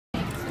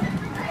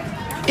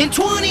In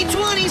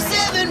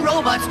 2027,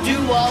 robots do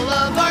all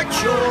of our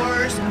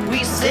chores.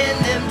 We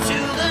send them to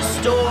the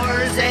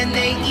stores and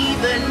they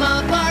even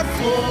mop our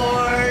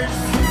floors.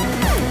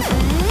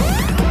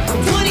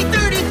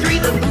 2033,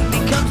 the moon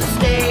becomes a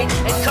state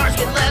and cars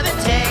can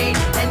levitate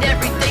and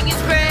everything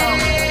is great.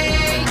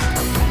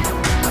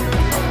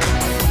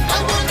 I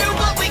wonder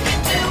what we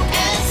can do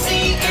and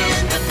see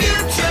in the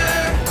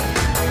future.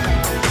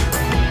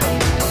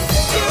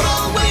 We're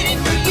all waiting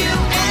for you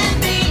and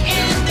me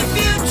in the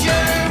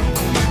future.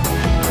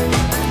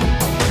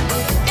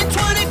 In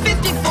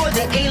 2054,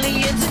 the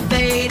aliens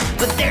invade,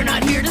 but they're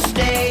not here to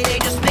stay, they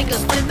just make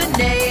us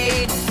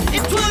lemonade.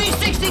 In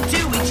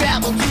 2062, we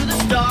travel to the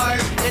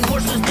stars, and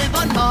horses live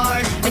on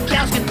Mars, and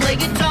cows can play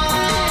guitars.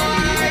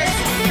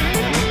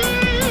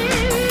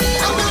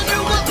 I wonder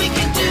what we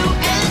can do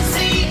and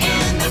see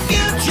in the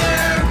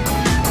future.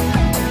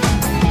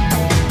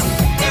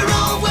 They're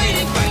all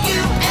waiting for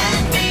you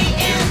and me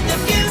in the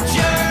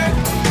future.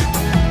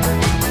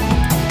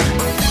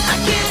 I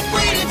can't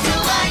wait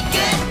until I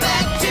get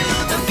back to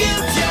the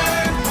future.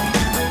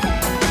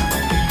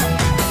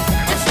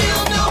 And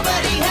still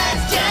nobody has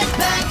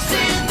jetpacks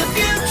in the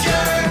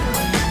future.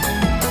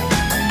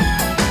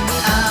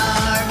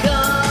 Our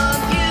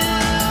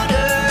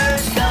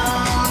computers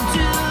come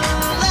to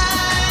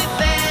life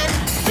and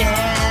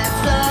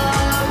dance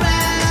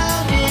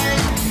around in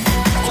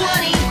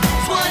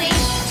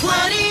 2085.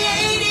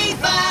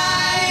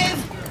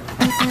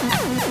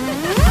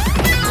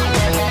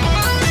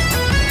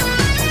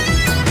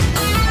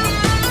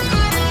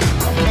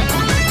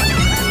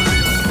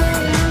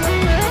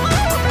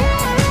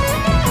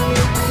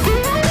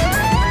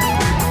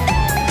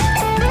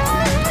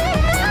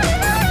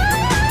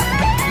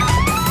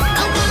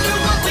 I wonder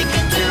what we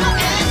can do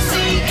and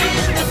see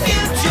in the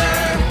future.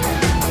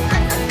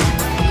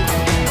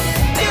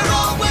 They're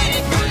all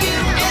waiting for you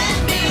and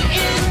me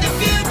in the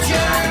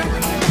future.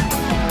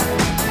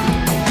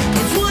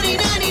 In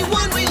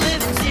 2091, we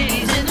live in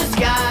cities in the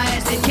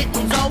skies, and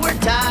kittens all wear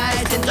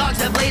ties, and dogs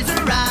have laser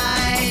eyes.